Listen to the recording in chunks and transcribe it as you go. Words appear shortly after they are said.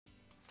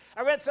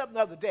I read something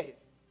the other day.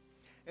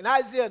 In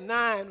Isaiah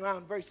 9,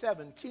 around verse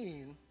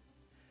 17,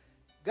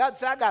 God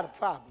said, I got a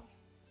problem.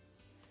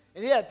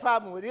 And he had a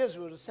problem with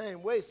Israel the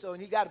same way, so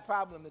he got a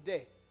problem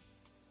today.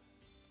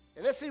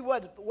 And let's see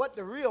what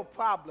the real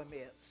problem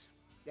is.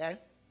 Okay?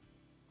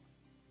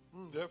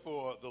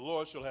 Therefore, the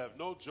Lord shall have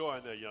no joy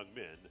in their young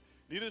men,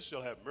 neither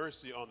shall have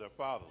mercy on their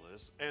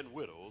fatherless and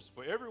widows,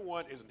 for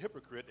everyone is an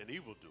hypocrite and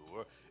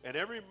evildoer, and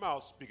every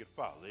mouth speaketh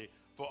folly.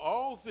 For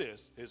all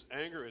this, his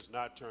anger is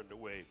not turned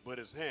away, but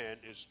his hand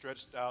is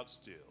stretched out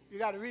still. You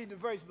got to read the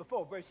verse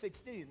before, verse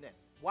 16 then.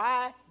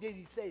 Why did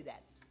he say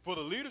that? For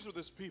the leaders of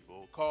this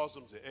people cause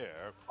them to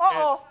err.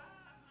 Uh-oh.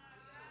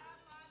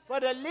 For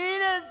the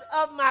leaders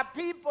of my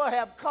people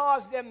have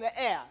caused them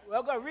to err.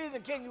 Well, go read the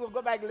King, you will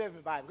go back to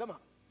Living Bible. Come on.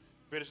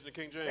 Finish in the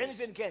King James. Finish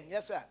in the King,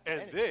 yes, sir.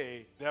 And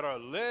they that are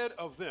led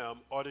of them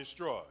are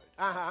destroyed.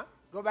 Uh-huh.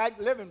 Go back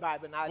to Living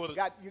Bible now.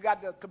 You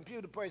got the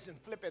computer person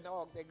flipping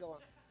off. They're going.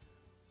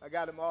 I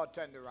got them all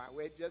turned around.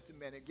 Wait just a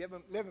minute. Give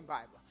them Living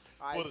Bible.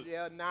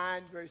 Isaiah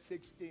 9, verse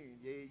 16.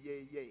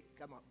 Yay.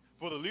 Come on.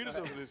 For the leaders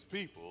of this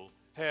people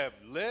have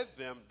led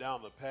them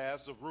down the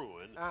paths of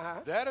ruin.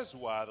 That is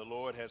why the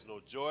Lord has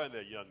no joy in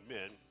their young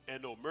men,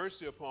 and no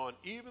mercy upon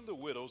even the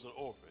widows and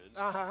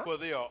orphans. For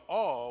they are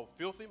all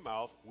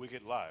filthy-mouthed,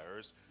 wicked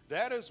liars.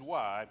 That is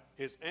why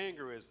his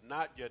anger is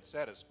not yet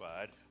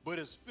satisfied, but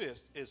his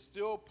fist is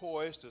still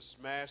poised to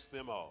smash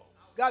them all.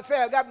 God said,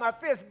 I got my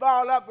fist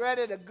balled up,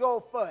 ready to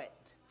go for it.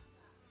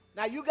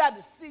 Now, you got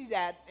to see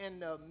that in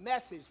the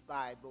Message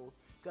Bible,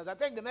 because I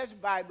think the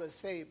Message Bible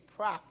say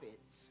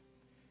prophets,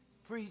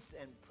 priests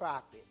and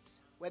prophets.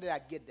 Where did I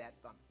get that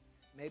from?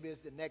 Maybe it's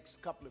the next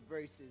couple of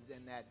verses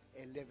in that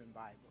Living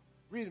Bible.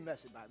 Read the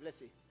Message Bible. Let's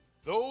see.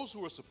 Those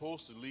who are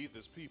supposed to lead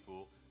this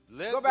people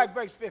led. Go back to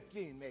verse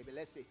 15, maybe.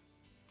 Let's see.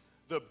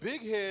 The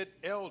big head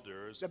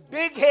elders. The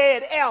big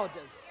head elders.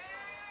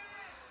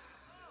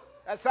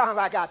 That sounds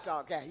like I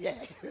talk. Yeah.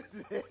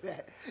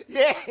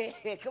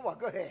 Yeah. Come on,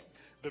 go ahead.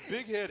 The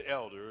big head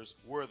elders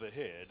were the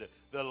head.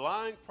 The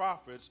lying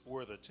prophets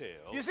were the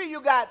tail. You see,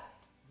 you got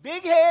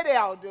big head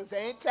elders, they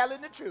ain't telling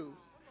the truth,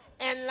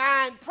 and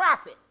lying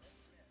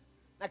prophets.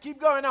 Now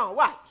keep going on.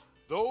 Watch.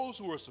 Those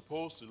who were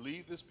supposed to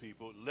lead this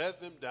people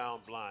led them down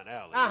blind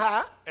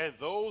alleys. And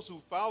those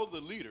who followed the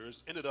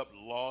leaders ended up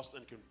lost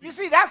and confused. You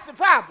see, that's the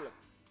problem.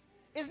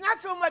 It's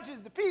not so much as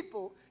the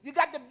people. You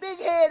got the big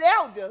head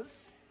elders,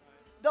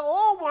 the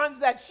old ones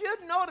that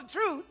should know the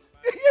truth.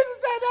 You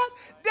understand that?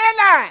 They're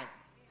lying.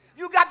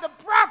 You got the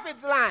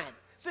prophets lying.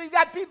 So you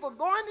got people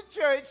going to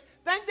church,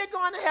 think they're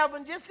going to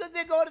heaven just because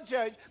they go to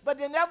church, but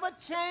they never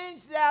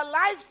changed their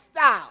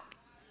lifestyle.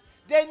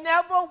 They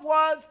never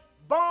was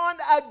born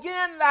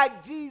again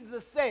like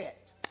Jesus said.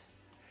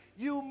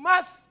 You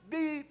must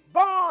be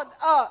born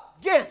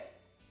again.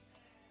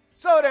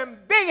 So them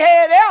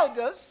big-head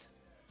elders,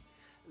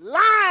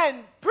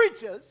 lying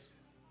preachers,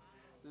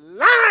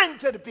 lying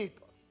to the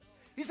people.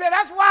 He said,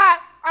 that's why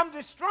I'm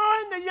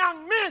destroying the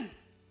young men.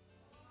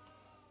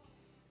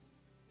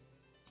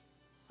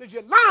 Because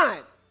you're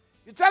lying.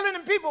 You're telling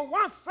them people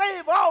once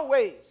saved,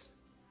 always.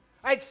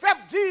 I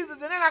accept Jesus,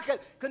 and then I could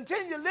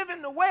continue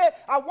living the way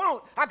I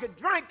want. I could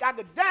drink. I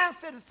could dance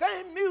to the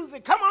same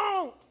music. Come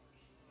on.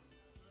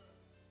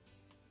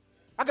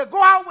 I could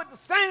go out with the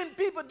same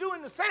people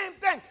doing the same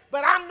thing.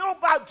 But I know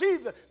about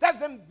Jesus. That's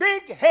them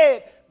big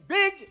head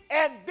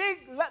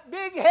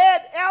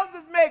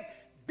elders make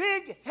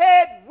big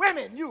head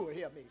women. You will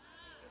hear me.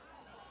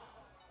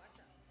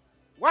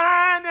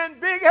 Wine and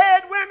big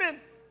head women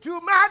to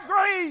my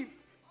grave.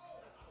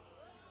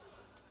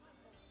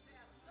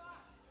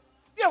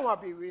 You don't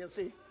want to be real,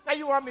 see. Now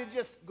you want me to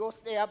just go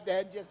stay up there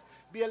and just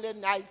be a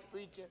little nice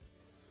preacher?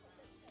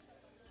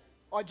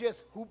 Or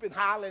just hoop and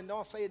holler and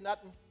don't say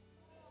nothing?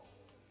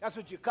 That's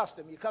what you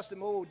custom. You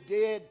custom old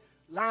dead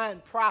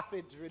lying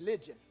prophets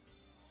religion.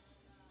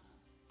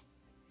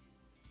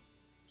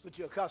 That's what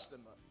you're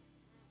accustomed to.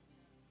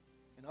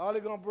 And all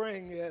they're going to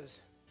bring is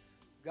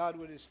God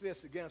with his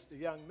fist against the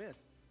young men.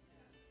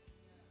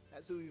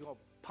 That's who you're going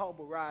to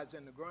pulverize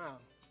in the ground.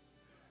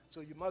 So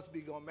you must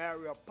be going to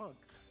marry a punk.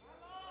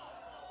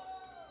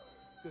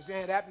 Because there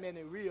ain't that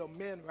many real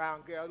men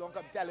around, girl. Don't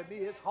come telling me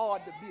it's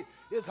hard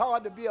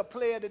to be a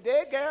player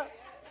today, girl.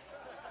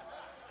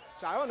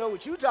 So I don't know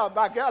what you talking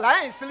about, girl.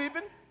 I ain't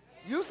sleeping.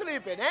 You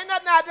sleeping. Ain't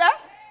nothing out there.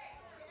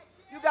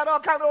 You got all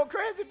kind of old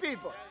crazy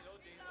people.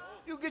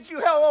 You get you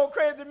hell old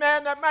crazy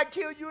man that might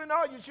kill you and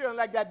all your children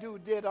like that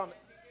dude did on it.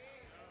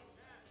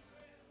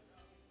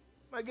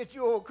 Might get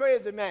you old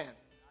crazy man.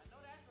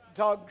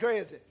 Talking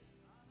crazy.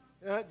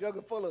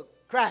 Jugger full of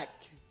crack.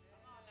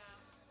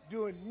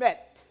 Doing meth.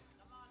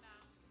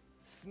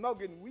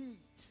 Smoking weed.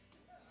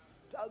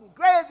 Talking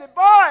crazy,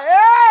 boy.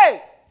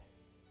 Hey!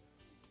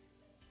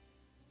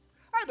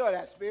 I know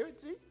that spirit,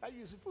 see? I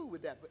used to fool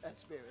with that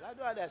spirit. I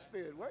know how that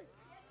spirit works.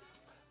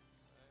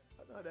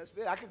 I know that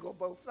spirit. I can go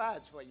both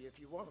sides for you if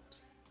you want.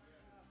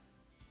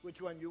 Which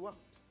one you want?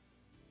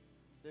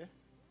 Yeah?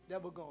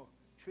 Never going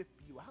to trip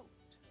you out.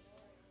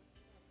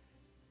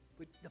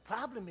 But the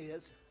problem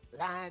is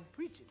lying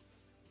preachers,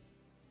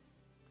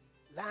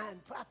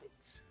 lying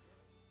prophets.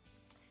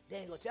 They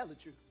ain't going to tell the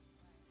truth.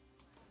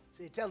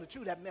 See, tell the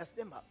truth, that messed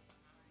them up.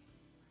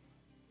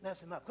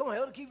 Messed them up. Come on,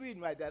 Elder, keep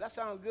reading right there. That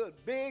sounds good.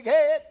 Big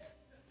head.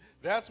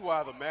 That's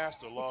why the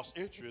master lost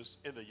interest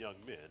in the young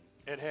men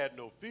and had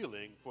no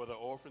feeling for the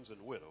orphans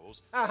and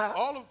widows.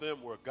 All of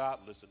them were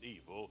godless and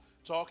evil,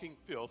 talking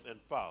filth and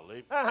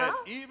folly. And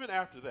even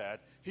after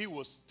that, he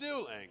was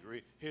still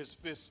angry, his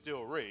fist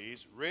still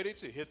raised, ready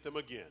to hit them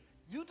again.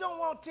 You don't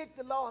want to tick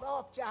the Lord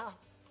off, child.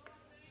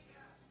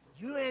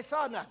 You ain't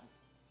saw nothing.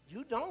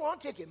 You don't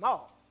want to tick him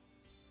off.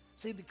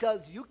 See,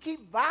 because you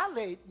keep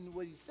violating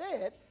what he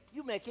said,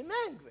 you make him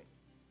angry.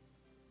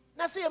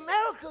 Now, see,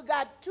 America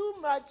got too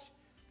much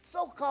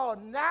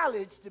so-called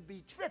knowledge to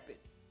be tripping.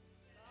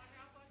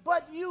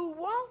 But you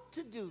want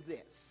to do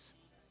this.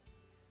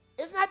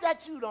 It's not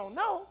that you don't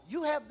know.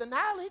 You have the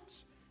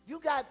knowledge. You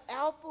got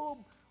Apple,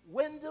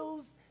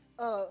 Windows,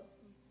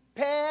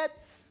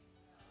 pads,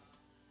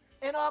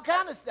 and all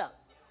kind of stuff.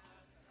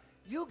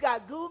 You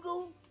got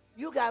Google.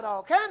 You got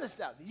all kind of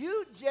stuff.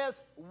 You just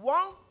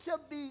want to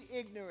be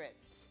ignorant.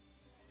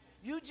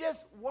 You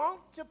just want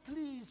to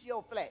please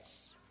your flesh.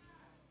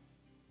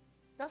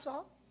 That's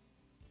all.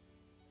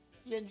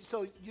 And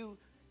so you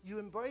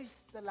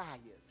embrace the liars.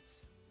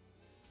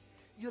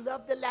 You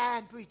love the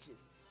lying preachers.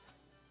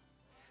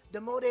 The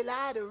more they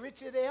lie, the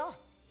richer they are.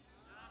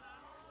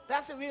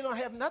 Pastor, we don't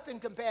have nothing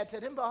compared to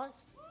them boys.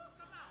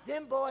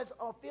 Them boys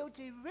are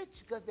filthy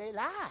rich because they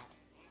lie.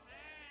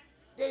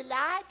 They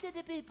lie to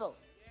the people.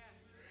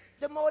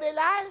 The more they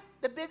lie,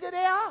 the bigger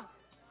they are.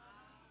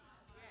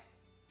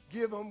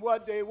 Give them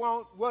what they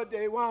want, what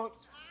they want.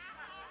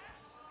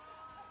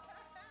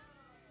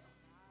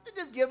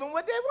 Just give them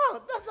what they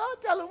want. That's all.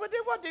 Tell them what they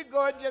want. They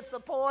go and just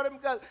support them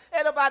because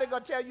ain't nobody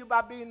going to tell you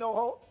about being no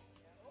hoe.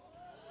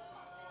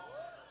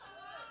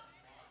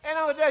 Ain't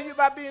nobody going to tell you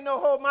about being no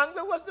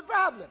whoremonger. What's the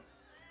problem?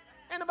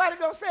 Ain't nobody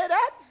going to say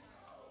that.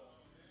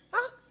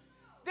 Huh?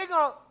 They're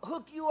going to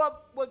hook you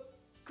up with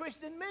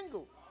Christian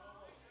mingle.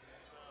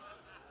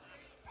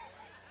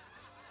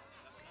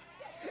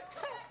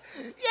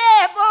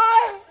 Yeah,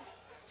 boy.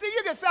 See,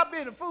 you can stop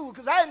being a fool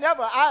because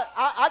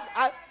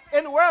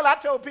in the world, I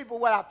told people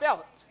what I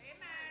felt.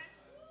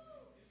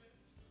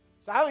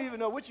 So I don't even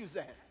know what you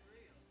said.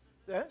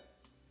 Yeah?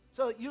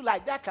 So you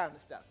like that kind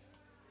of stuff.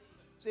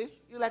 See?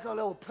 You like a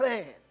little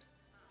plan.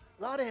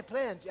 Lord ain't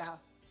playing, y'all.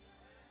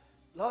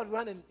 Lord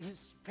running, his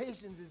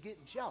patience is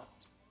getting short.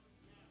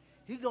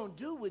 He going to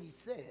do what he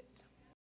said.